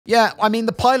Yeah, I mean,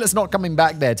 the pilot's not coming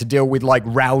back there to deal with, like,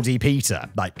 rowdy Peter.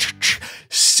 Like,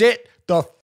 sit the f***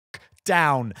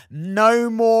 down. No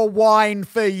more wine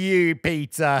for you,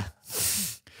 Peter.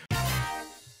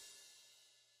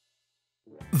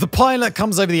 The pilot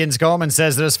comes over the intercom and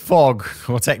says there's fog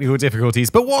or technical difficulties,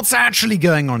 but what's actually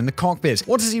going on in the cockpit?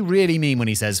 What does he really mean when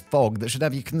he says fog that should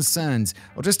have you concerned?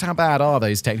 Or just how bad are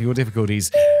those technical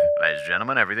difficulties? Ladies and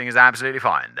gentlemen, everything is absolutely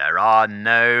fine. There are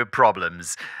no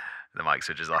problems. The mic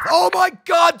switches off. Oh my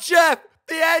God, Jeff!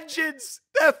 The engines!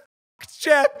 They're f***ed,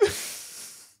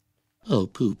 Jeff! Oh,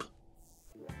 poop.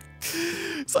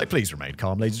 So please remain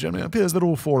calm, ladies and gentlemen. It appears that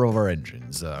all 4 of our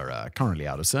engines are currently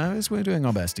out of service. We're doing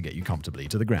our best to get you comfortably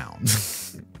to the ground.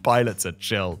 Pilots are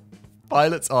chill.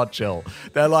 Pilots are chill.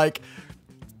 They're like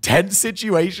tense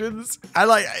situations. And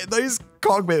like those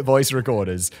cockpit voice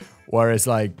recorders where it's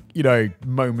like, you know,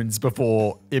 moments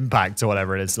before impact or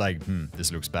whatever. And it's like,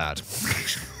 this looks bad.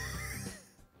 It's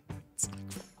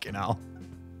like, fucking hell.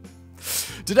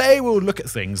 Today, we'll look at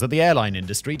things that the airline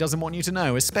industry doesn't want you to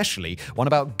know, especially one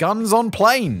about guns on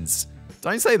planes.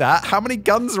 Don't say that. How many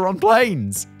guns are on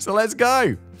planes? So let's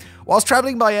go. Whilst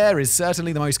traveling by air is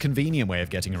certainly the most convenient way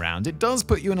of getting around, it does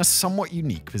put you in a somewhat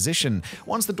unique position.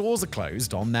 Once the doors are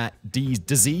closed on that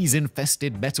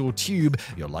disease-infested metal tube,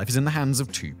 your life is in the hands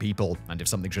of 2 people. And if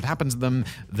something should happen to them,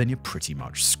 then you're pretty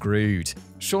much screwed.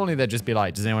 Surely they'd just be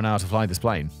like, does anyone know how to fly this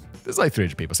plane? There's like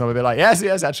 300 people. Someone would be like,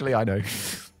 yes, actually, I know.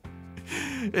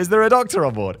 Is there a doctor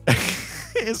on board?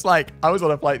 It's like, I was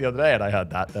on a flight the other day and I heard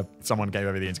that. Someone gave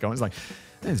over the intercom. It's like,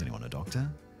 is anyone a doctor,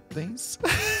 please?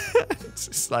 It's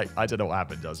just like, I don't know what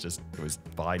happened. It was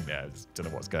fine there. I don't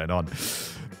know what's going on.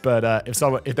 But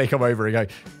if they come over and go,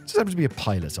 just happens to be a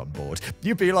pilot on board,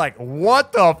 you'd be like,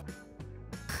 what the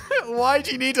why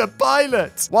do you need a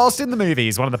pilot? Whilst in the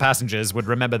movies, one of the passengers would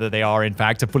remember that they are, in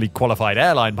fact, a fully qualified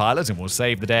airline pilot and will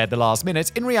save the day at the last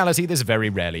minute, in reality, this very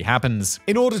rarely happens.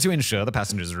 In order to ensure the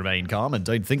passengers remain calm and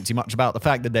don't think too much about the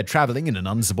fact that they're traveling in an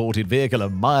unsupported vehicle a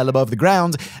mile above the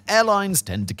ground, airlines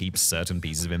tend to keep certain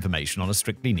pieces of information on a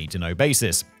strictly need-to-know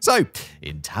basis. So,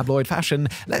 in tabloid fashion,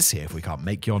 let's see if we can't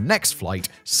make your next flight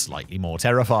slightly more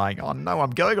terrifying. Oh no,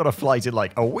 I'm going on a flight in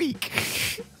like a week.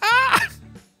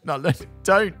 No,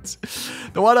 don't.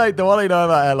 The one I know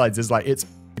about airlines is like it's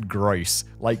gross.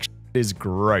 Like is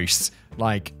gross.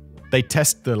 Like they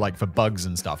test for bugs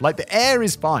and stuff. Like the air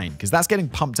is fine because that's getting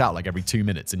pumped out like every 2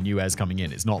 minutes and new air's coming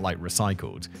in. It's not like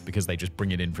recycled because they just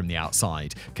bring it in from the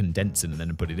outside, condense it and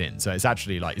then put it in. So it's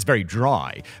actually like it's very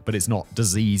dry, but it's not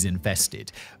disease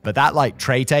infested. But that like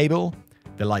tray table,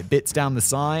 the like bits down the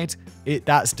side,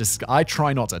 that's just I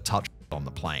try not to touch on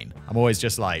the plane. I'm always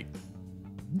just like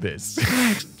this.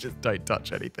 Just don't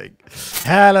touch anything.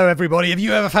 Hello, everybody. Have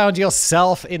you ever found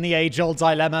yourself in the age-old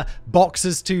dilemma?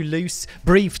 Boxers too loose,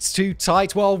 briefs too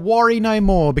tight? Well, worry no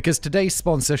more, because today's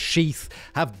sponsor, Sheath,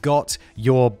 have got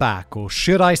your back. Or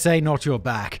should I say not your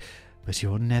back, but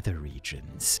your nether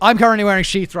regions. I'm currently wearing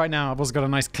Sheath right now. I've also got a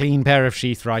nice clean pair of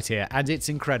Sheath right here, and it's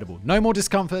incredible. No more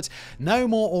discomfort, no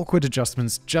more awkward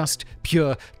adjustments, just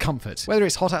pure comfort. Whether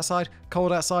it's hot outside,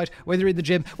 cold outside, whether you're in the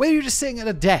gym, whether you're just sitting at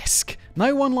a desk.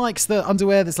 No one likes the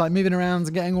underwear that's like moving around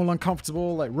and getting all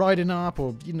uncomfortable, like riding up,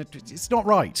 or, you know, it's not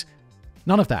right.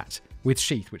 None of that with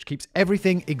Sheath, which keeps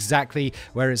everything exactly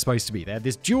where it's supposed to be. They have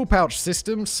this dual pouch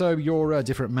system, so your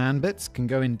different man bits can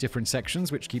go in different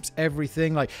sections, which keeps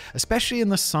everything, like, especially in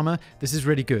the summer, this is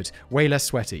really good. Way less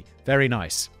sweaty. Very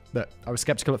nice. But I was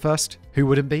skeptical at first. Who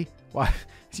wouldn't be? Why?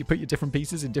 You put your different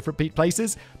pieces in different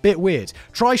places? Bit weird.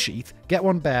 Try Sheath, get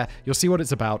one bare, you'll see what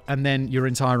it's about, and then your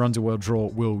entire underworld drawer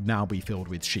will now be filled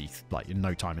with Sheath, like in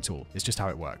no time at all. It's just how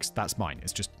it works. That's mine.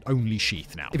 It's just only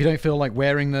Sheath now. If you don't feel like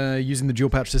using the dual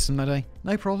pouch system that day,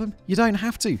 no problem. You don't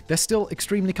have to. They're still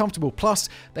extremely comfortable. Plus,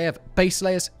 they have base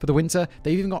layers for the winter.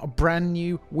 They've even got a brand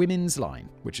new women's line,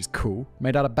 which is cool,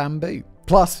 made out of bamboo.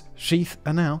 Plus, Sheath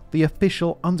are now the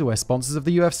official underwear sponsors of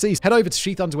the UFC. Head over to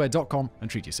sheathunderwear.com and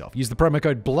treat yourself. Use the promo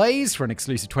code BLAZE for an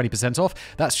exclusive 20% off.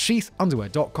 That's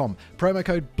sheathunderwear.com. Promo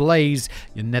code BLAZE.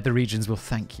 Your nether regions will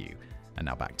thank you. And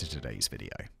now back to today's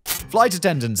video. Flight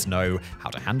attendants know how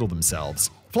to handle themselves.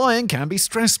 Flying can be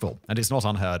stressful, and it's not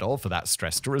unheard of for that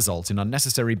stress to result in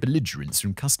unnecessary belligerence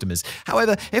from customers.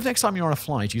 However, if next time you're on a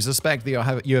flight you suspect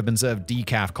that you have been served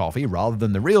decaf coffee rather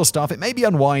than the real stuff, it may be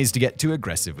unwise to get too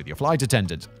aggressive with your flight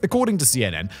attendant. According to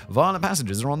CNN, violent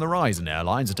passengers are on the rise and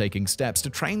airlines are taking steps to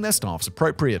train their staffs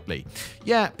appropriately.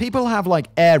 Yeah, people have like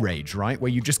air rage, right?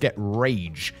 Where you just get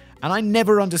rage. And I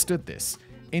never understood this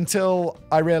until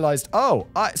I realized,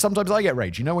 sometimes I get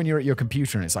rage. You know when you're at your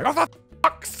computer and it's like, oh, for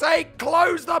fuck's sake,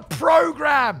 close the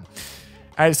program!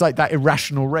 And it's like that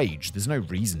irrational rage. There's no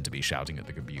reason to be shouting at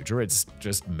the computer. It's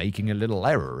just making a little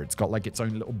error. It's got like its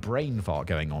own little brain fart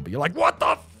going on. But you're like, what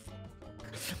the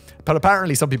f-? But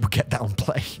apparently some people get that on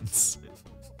planes.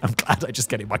 I'm glad I just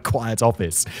get in my quiet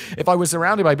office. If I was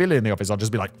surrounded by Billy in the office, I'd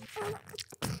just be like...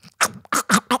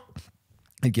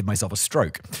 and give myself a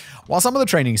stroke. While some of the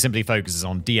training simply focuses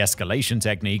on de-escalation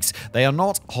techniques, they are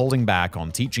not holding back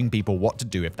on teaching people what to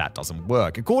do if that doesn't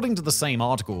work. According to the same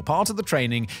article, part of the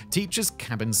training teaches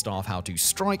cabin staff how to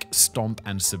strike, stomp,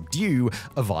 and subdue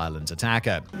a violent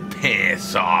attacker.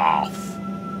 Piss off!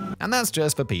 And that's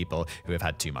just for people who have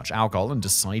had too much alcohol and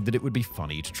decide that it would be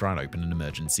funny to try and open an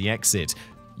emergency exit.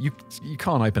 You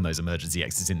can't open those emergency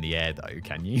exits in the air, though,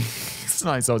 can you? It's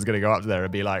nice. I was going to go up there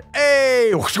and be like,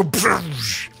 hey!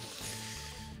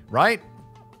 Right?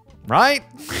 Right?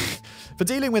 For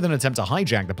dealing with an attempt to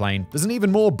hijack the plane, there's an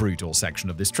even more brutal section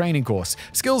of this training course.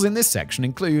 Skills in this section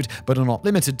include, but are not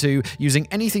limited to, using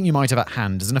anything you might have at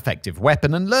hand as an effective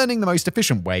weapon and learning the most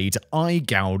efficient way to eye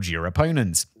gouge your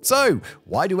opponents. So,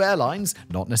 why do airlines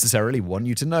not necessarily want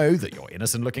you to know that your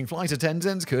innocent-looking flight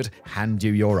attendant could hand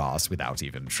you your ass without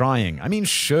even trying? I mean,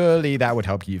 surely that would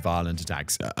help keep violent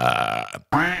attacks...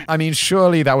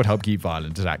 surely that would help keep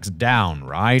violent attacks down,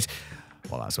 right?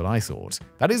 Well, that's what I thought.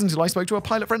 That is until I spoke to a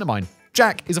pilot friend of mine.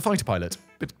 Jack is a fighter pilot,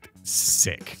 but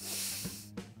sick.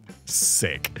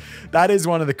 Sick. That is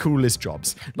one of the coolest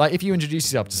jobs. Like, if you introduce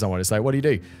yourself to someone, it's like, what do you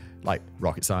do? Like,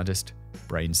 rocket scientist,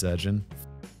 brain surgeon,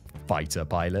 fighter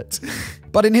pilot.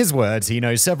 But in his words, he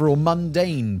knows several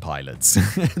mundane pilots.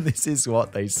 This is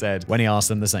what they said when he asked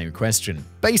them the same question.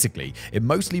 Basically, it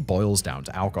mostly boils down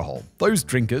to alcohol. Those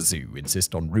drinkers who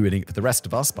insist on ruining it for the rest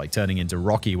of us by turning into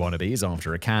Rocky wannabes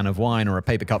after a can of wine or a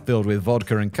paper cup filled with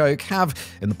vodka and coke have,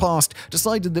 in the past,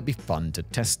 decided that it'd be fun to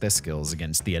test their skills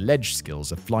against the alleged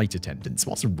skills of flight attendants.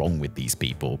 What's wrong with these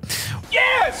people?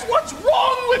 Yes, what's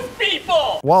wrong with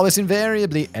people? While this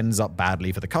invariably ends up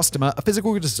badly for the customer, a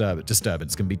physical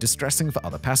disturbance can be distressing for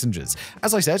other passengers.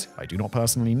 As I said, I do not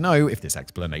personally know if this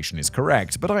explanation is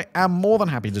correct, but I am more than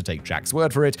happy to take Jack's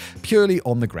word for it, purely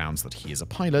on the grounds that he is a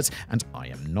pilot and I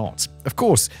am not. Of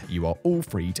course, you are all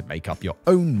free to make up your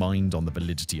own mind on the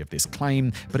validity of this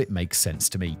claim, but it makes sense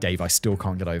to me. Dave, I still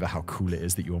can't get over how cool it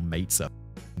is that your mate's a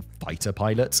fighter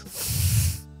pilot.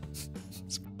 It's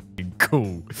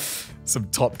cool. Some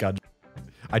Top Gun.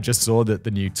 I just saw that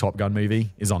the new Top Gun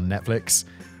movie is on Netflix.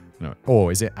 No.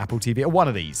 Or is it Apple TV? Or one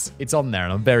of these. It's on there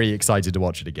and I'm very excited to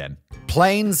watch it again.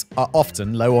 Planes are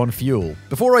often low on fuel.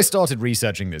 Before I started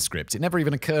researching this script, it never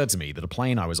even occurred to me that a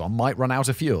plane I was on might run out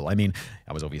of fuel. I mean,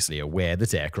 I was obviously aware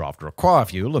that aircraft require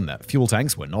fuel and that fuel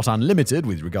tanks were not unlimited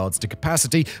with regards to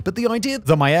capacity, but the idea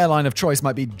that my airline of choice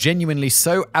might be genuinely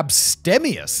so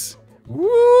abstemious.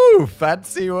 Woo!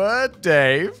 Fancy word,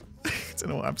 Dave. I don't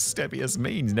know what abstemious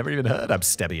means. Never even heard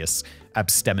abstemious.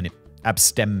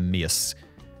 Abstemious.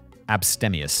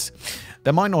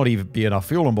 There might not even be enough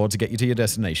fuel on board to get you to your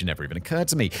destination. Never even occurred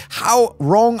to me. How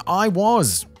wrong I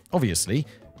was. Obviously,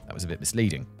 that was a bit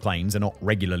misleading. Planes are not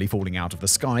regularly falling out of the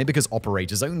sky because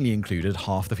operators only included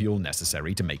half the fuel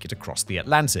necessary to make it across the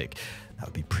Atlantic. That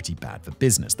would be pretty bad for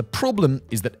business. The problem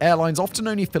is that airlines often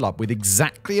only fill up with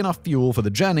exactly enough fuel for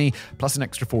the journey, plus an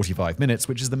extra 45 minutes,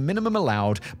 which is the minimum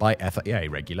allowed by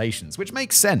FAA regulations, which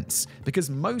makes sense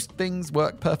because most things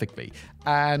work perfectly.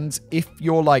 And if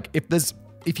you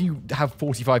have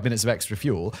 45 minutes of extra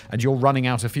fuel and you're running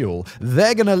out of fuel,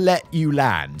 they're going to let you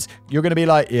land. You're going to be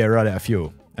like, yeah, run out of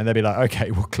fuel. And they'll be like,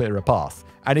 okay, we'll clear a path.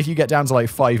 And if you get down to like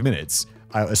 5 minutes,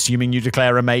 assuming you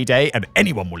declare a Mayday, and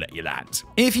anyone will let you land.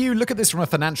 If you look at this from a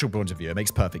financial point of view, it makes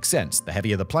perfect sense. The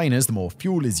heavier the plane is, the more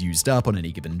fuel is used up on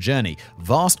any given journey.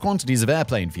 Vast quantities of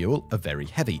airplane fuel are very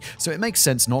heavy, so it makes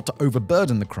sense not to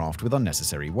overburden the craft with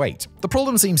unnecessary weight. The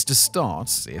problem seems to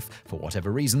start if, for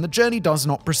whatever reason, the journey does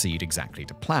not proceed exactly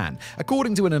to plan.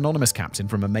 According to an anonymous captain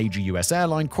from a major US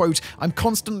airline, quote, "I'm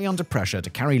constantly under pressure to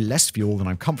carry less fuel than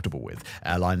I'm comfortable with.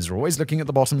 Airlines are always looking at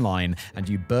the bottom line, and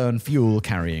you burn fuel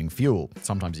carrying fuel.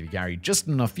 Sometimes if you carry just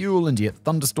enough fuel and you hit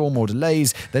thunderstorm or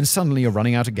delays, then suddenly you're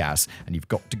running out of gas and you've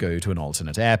got to go to an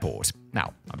alternate airport."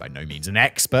 Now, I'm by no means an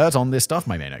expert on this stuff.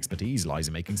 My main expertise lies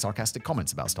in making sarcastic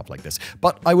comments about stuff like this.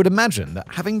 But I would imagine that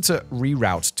having to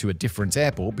reroute to a different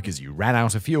airport because you ran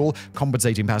out of fuel,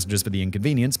 compensating passengers for the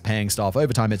inconvenience, paying staff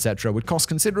overtime, etc., would cost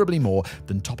considerably more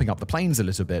than topping up the planes a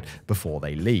little bit before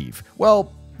they leave.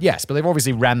 Well, yes, but they've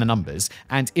obviously ran the numbers,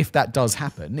 and if that does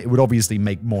happen, it would obviously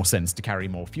make more sense to carry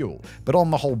more fuel. But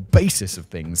on the whole basis of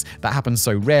things, that happens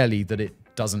so rarely that it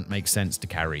doesn't make sense to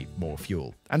carry more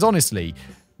fuel. And honestly,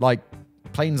 like,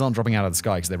 planes aren't dropping out of the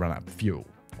sky because they run out of fuel.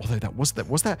 Although there was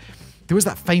that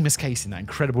famous case in that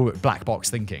incredible black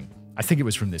box thinking I think it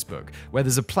was from this book, where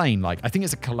there's a plane, like, I think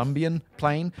it's a Colombian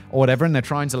plane or whatever, and they're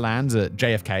trying to land at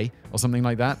JFK or something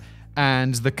like that.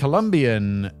 And the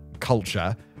Colombian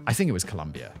culture, I think it was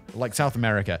Colombia, like South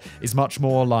America, is much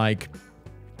more like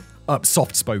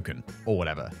soft-spoken or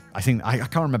whatever. I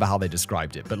can't remember how they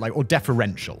described it, but like, or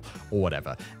deferential or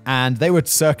whatever. And they were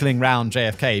circling around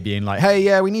JFK being like, hey,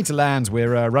 yeah, we need to land.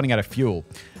 We're running out of fuel.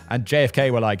 And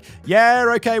JFK were like, yeah,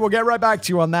 okay, we'll get right back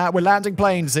to you on that. We're landing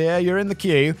planes here. You're in the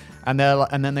queue. And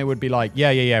then they would be like,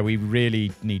 yeah, we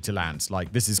really need to land.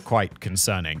 Like, this is quite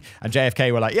concerning. And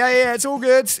JFK were like, yeah, it's all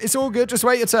good. It's all good. Just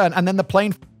wait your turn. And then the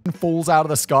plane falls out of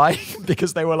the sky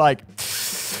because they were like,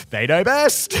 they know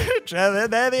best. They're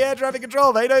the air traffic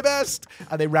control. They know best.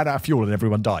 And they ran out of fuel and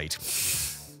everyone died.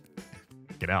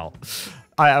 Get out.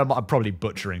 I'm probably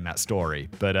butchering that story,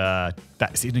 but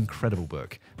that's an incredible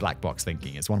book. Black Box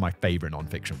Thinking. It's one of my favorite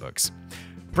nonfiction books.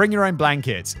 Bring your own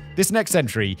blanket. This next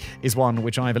entry is one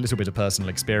which I have a little bit of personal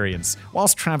experience.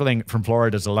 Whilst traveling from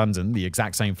Florida to London, the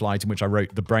exact same flight in which I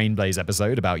wrote the Brain Blaze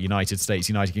episode about United States,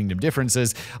 United Kingdom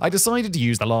differences, I decided to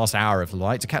use the last hour of the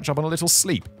flight to catch up on a little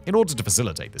sleep. In order to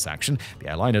facilitate this action, the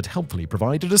airline had helpfully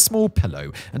provided a small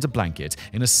pillow and a blanket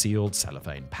in a sealed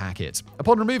cellophane packet.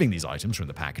 Upon removing these items from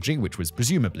the packaging, which was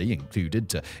presumably included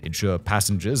to ensure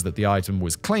passengers that the item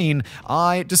was clean,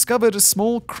 I discovered a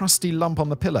small crusty lump on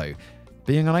the pillow.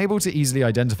 Being unable to easily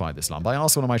identify this lump, I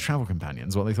asked one of my travel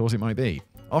companions what they thought it might be.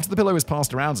 After the pillow was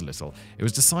passed around a little, it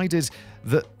was decided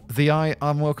that the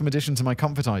unwelcome addition to my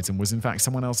comfort item was in fact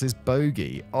someone else's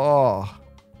bogey. How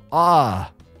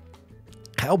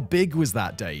big was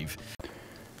that, Dave?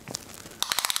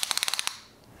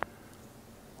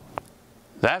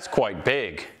 That's quite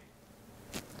big.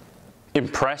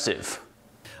 Impressive.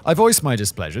 I voiced my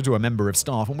displeasure to a member of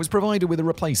staff and was provided with a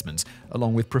replacement,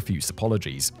 along with profuse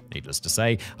apologies. Needless to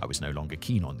say, I was no longer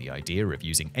keen on the idea of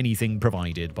using anything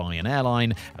provided by an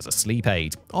airline as a sleep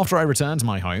aid. After I returned to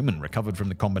my home and recovered from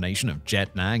the combination of jet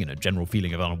lag and a general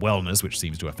feeling of unwellness which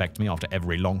seems to affect me after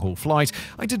every long-haul flight,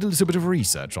 I did a little bit of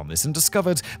research on this and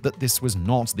discovered that this was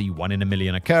not the 1 in a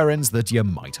million occurrence that you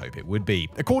might hope it would be,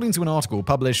 according to an article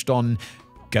published on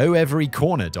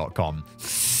goeverycorner.com.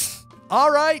 All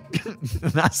right,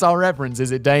 that's our reference,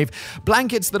 is it, Dave?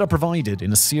 Blankets that are provided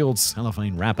in a sealed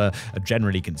cellophane wrapper are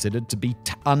generally considered to be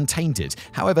untainted.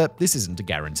 However, this isn't a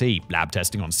guarantee. Lab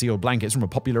testing on sealed blankets from a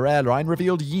popular airline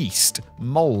revealed yeast,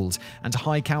 mold, and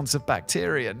high counts of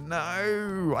bacteria.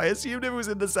 No, I assumed it was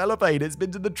in the cellophane. It's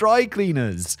been to the dry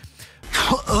cleaners.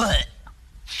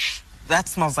 That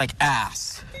smells like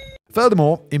ass.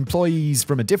 Furthermore, employees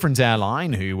from a different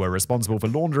airline who were responsible for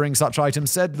laundering such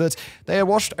items said that they had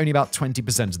washed only about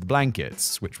 20% of the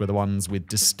blankets, which were the ones with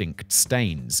distinct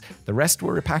stains. The rest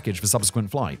were repackaged for subsequent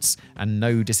flights, and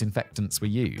no disinfectants were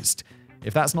used.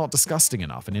 If that's not disgusting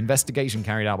enough, an investigation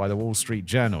carried out by the Wall Street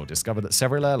Journal discovered that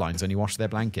several airlines only wash their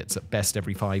blankets at best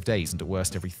every 5 days and at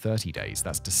worst every 30 days.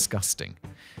 That's disgusting.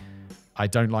 I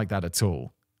don't like that at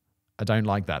all. I don't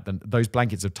like that. Those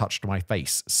blankets have touched my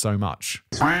face so much.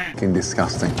 It's fucking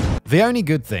disgusting. The only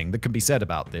good thing that can be said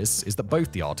about this is that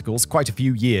both the articles, quite a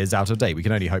few years out of date. We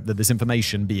can only hope that this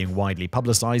information being widely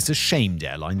publicized has shamed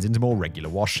airlines into more regular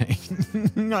washing.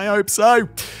 I hope so.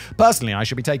 Personally, I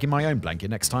should be taking my own blanket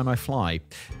next time I fly.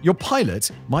 Your pilot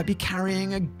might be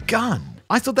carrying a gun.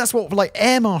 I thought that's what like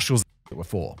air marshals were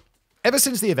for. Ever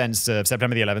since the events of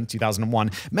September the 11th,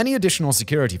 2001, many additional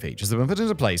security features have been put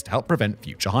into place to help prevent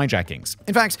future hijackings.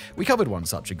 In fact, we covered one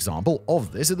such example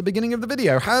of this at the beginning of the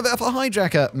video. However, if a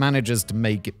hijacker manages to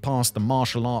make it past the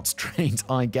martial arts trained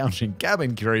eye-gouging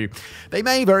cabin crew, they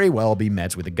may very well be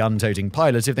met with a gun-toting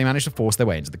pilot if they manage to force their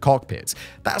way into the cockpit.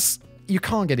 You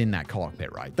can't get in that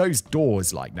cockpit, right? Those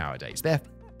doors, like nowadays, they're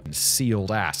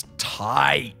sealed ass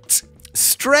tight.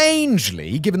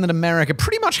 Strangely, given that America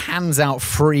pretty much hands out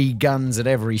free guns at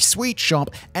every sweet shop,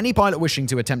 any pilot wishing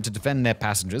to attempt to defend their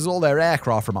passengers or their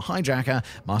aircraft from a hijacker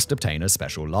must obtain a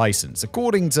special license.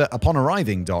 According to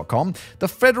uponarriving.com, the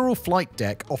Federal Flight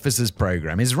Deck Officers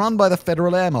Program is run by the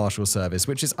Federal Air Marshal Service,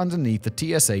 which is underneath the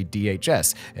TSA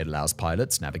DHS. It allows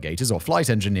pilots, navigators, or flight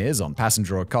engineers on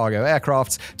passenger or cargo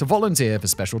aircrafts to volunteer for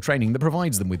special training that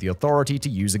provides them with the authority to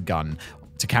use a gun,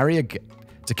 to carry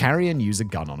and use a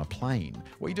gun on a plane.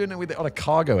 What are you doing with it on a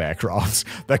cargo aircraft?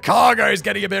 The cargo is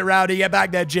getting a bit rowdy. Get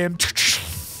back there, Jim.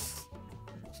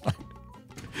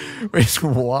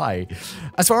 Why?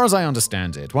 As far as I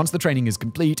understand it, once the training is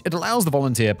complete, it allows the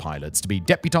volunteer pilots to be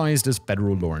deputized as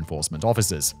federal law enforcement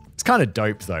officers. It's kind of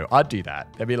dope, though. I'd do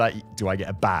that. They'd be like, do I get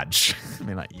a badge? I'd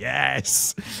be like,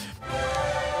 yes.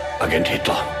 Agent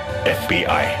Hitler,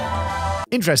 FBI.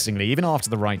 Interestingly, even after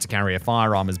the right to carry a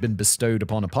firearm has been bestowed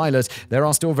upon a pilot, there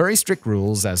are still very strict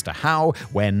rules as to how,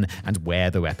 when, and where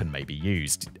the weapon may be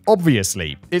used.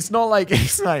 Obviously, it's like,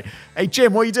 hey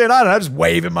Jim, what are you doing? I don't know, just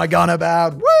waving my gun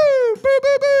about. Woo! Boo,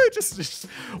 boo, boo! Just,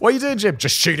 what are you doing, Jim?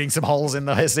 Just shooting some holes in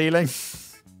the ceiling.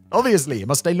 Obviously, it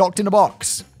must stay locked in a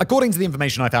box. According to the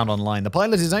information I found online, the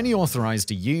pilot is only authorized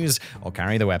to use or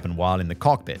carry the weapon while in the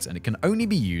cockpit, and it can only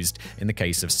be used in the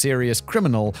case of serious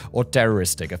criminal or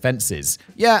terroristic offenses.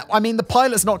 Yeah, I mean, the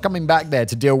pilot's not coming back there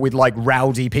to deal with, like,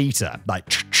 Rowdy Peter.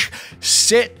 Like,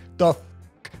 sit the f***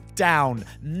 down.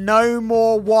 No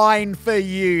more wine for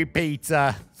you,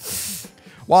 Peter.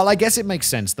 While I guess it makes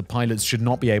sense that pilots should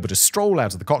not be able to stroll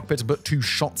out of the cockpit and put 2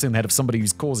 shots in the head of somebody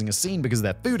who's causing a scene because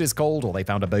their food is cold or they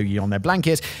found a bogey on their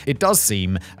blanket, it does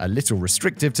seem a little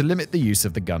restrictive to limit the use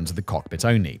of the gun to the cockpit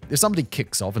only. If somebody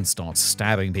kicks off and starts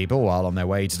stabbing people while on their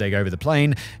way to take over the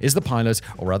plane, is the pilot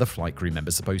or other flight crew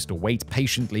member supposed to wait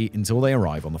patiently until they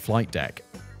arrive on the flight deck?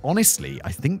 Honestly,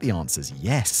 I think the answer is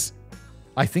yes.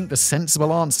 I think the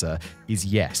sensible answer is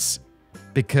yes.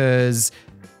 Because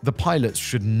the pilots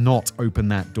should not open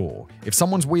that door. If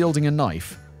someone's wielding a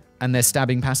knife and they're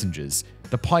stabbing passengers,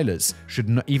 the pilots should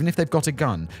not, even if they've got a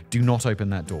gun, do not open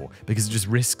that door because it just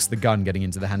risks the gun getting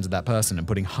into the hands of that person and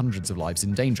putting hundreds of lives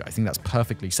in danger. I think that's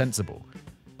perfectly sensible.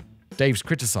 Dave's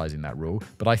criticizing that rule,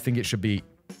 but I think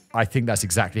that's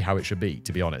exactly how it should be,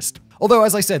 to be honest. Although,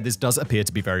 as I said, this does appear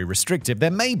to be very restrictive,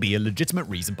 there may be a legitimate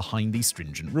reason behind these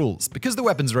stringent rules. Because the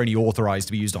weapons are only authorized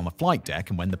to be used on the flight deck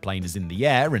and when the plane is in the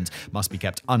air and must be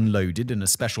kept unloaded in a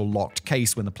special locked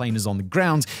case when the plane is on the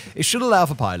ground, it should allow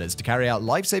for pilots to carry out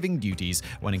life-saving duties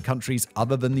when in countries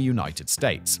other than the United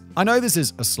States. I know this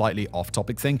is a slightly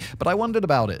off-topic thing, but I wondered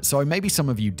about it, so maybe some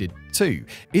of you did too.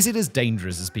 Is it as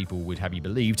dangerous as people would have you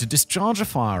believe to discharge a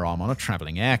firearm on a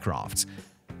traveling aircraft?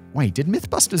 Wait, did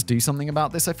Mythbusters do something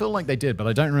about this? I feel like they did, but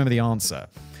I don't remember the answer.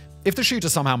 If the shooter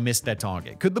somehow missed their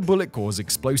target, could the bullet cause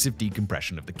explosive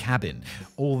decompression of the cabin?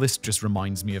 All this just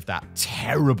reminds me of that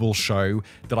terrible show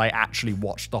that I actually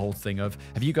watched the whole thing of.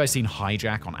 Have you guys seen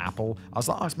Hijack on Apple? I was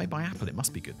like, oh, it's made by Apple. It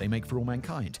must be good. They make For All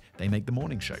Mankind. They make The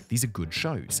Morning Show. These are good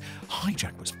shows.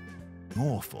 Hijack was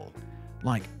awful.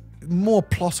 Like, more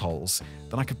plot holes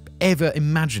than I could ever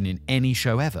imagine in any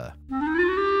show ever.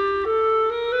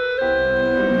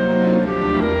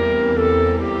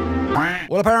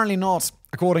 Well, apparently not.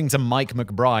 According to Mike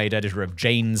McBride, editor of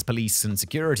Jane's Police and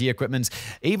Security Equipment,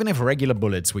 even if regular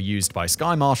bullets were used by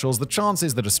sky marshals, the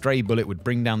chances that a stray bullet would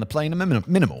bring down the plane are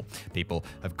minimal. People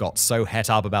have got so het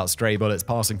up about stray bullets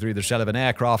passing through the shell of an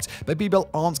aircraft, but people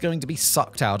aren't going to be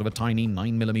sucked out of a tiny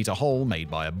 9mm hole made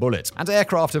by a bullet. And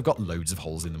aircraft have got loads of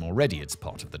holes in them already. It's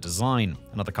part of the design.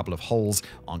 Another couple of holes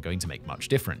aren't going to make much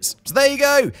difference. So there you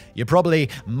go! You're probably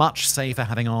much safer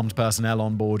having armed personnel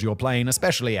on board your plane,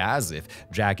 especially as, if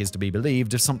Jack is to be believed,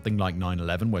 if something like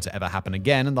 9/11 were to ever happen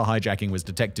again and the hijacking was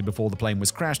detected before the plane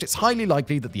was crashed, it's highly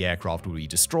likely that the aircraft will be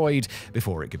destroyed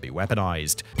before it could be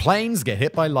weaponized. Planes get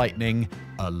hit by lightning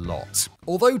a lot.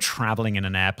 Although traveling in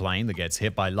an airplane that gets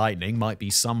hit by lightning might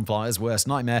be some flyers' worst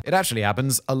nightmare, it actually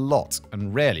happens a lot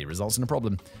and rarely results in a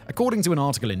problem. According to an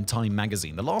article in Time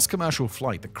magazine, the last commercial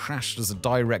flight that crashed as a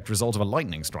direct result of a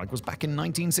lightning strike was back in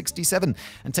 1967,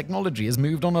 and technology has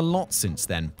moved on a lot since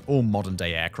then. All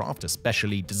modern-day aircraft are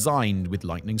specially designed with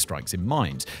lightning strikes in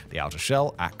mind. The outer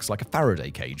shell acts like a Faraday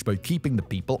cage, both keeping the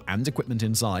people and equipment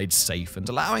inside safe and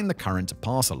allowing the current to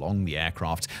pass along the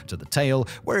aircraft to the tail,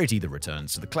 where it either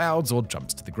returns to the clouds or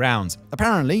jumps to the ground.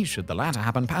 Apparently, should the latter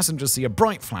happen, passengers see a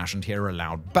bright flash and hear a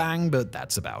loud bang, but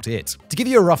that's about it. To give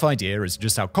you a rough idea as to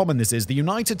just how common this is, the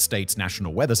United States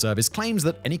National Weather Service claims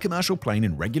that any commercial plane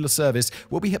in regular service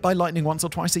will be hit by lightning once or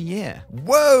twice a year.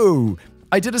 Whoa!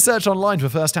 I did a search online for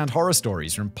first-hand horror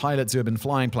stories from pilots who have been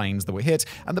flying planes that were hit,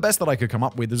 and the best that I could come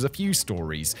up with was a few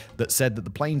stories that said that the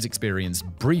planes experienced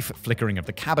brief flickering of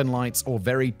the cabin lights or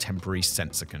very temporary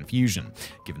sensor confusion,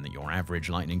 given that your average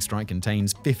lightning strike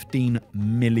contains 15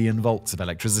 million volts of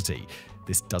electricity.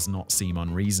 This does not seem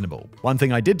unreasonable. One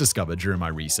thing I did discover during my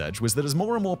research was that as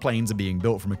more and more planes are being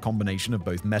built from a combination of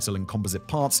both metal and composite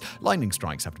parts, lightning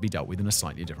strikes have to be dealt with in a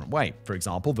slightly different way. For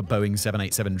example, the Boeing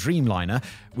 787 Dreamliner,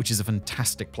 which is a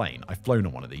fantastic plane. I've flown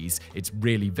on one of these. It's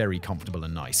really very comfortable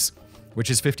and nice. Which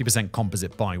is 50%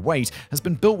 composite by weight, has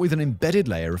been built with an embedded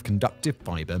layer of conductive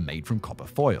fiber made from copper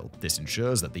foil. This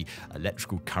ensures that the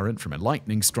electrical current from a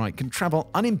lightning strike can travel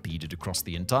unimpeded across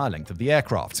the entire length of the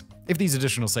aircraft. If these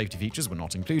additional safety features were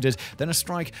not included, then a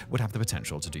strike would have the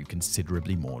potential to do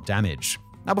considerably more damage.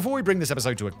 Now, before we bring this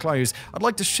episode to a close, I'd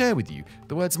like to share with you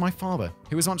the words of my father,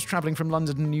 who was once traveling from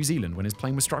London to New Zealand when his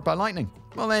plane was struck by lightning.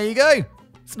 Well, there you go.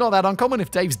 It's not that uncommon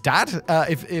if Dave's dad,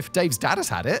 if Dave's dad has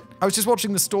had it. I was just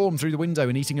watching the storm through the window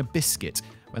and eating a biscuit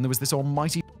when there was this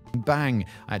almighty bang.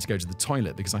 I had to go to the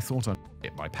toilet because I thought I'd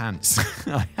hit my pants.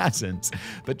 I hadn't.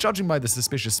 But judging by the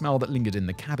suspicious smell that lingered in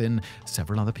the cabin,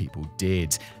 several other people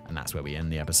did. And that's where we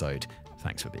end the episode.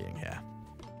 Thanks for being here.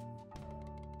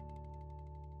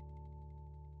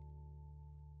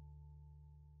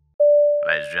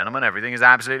 Ladies and gentlemen, everything is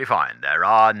absolutely fine. There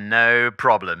are no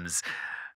problems.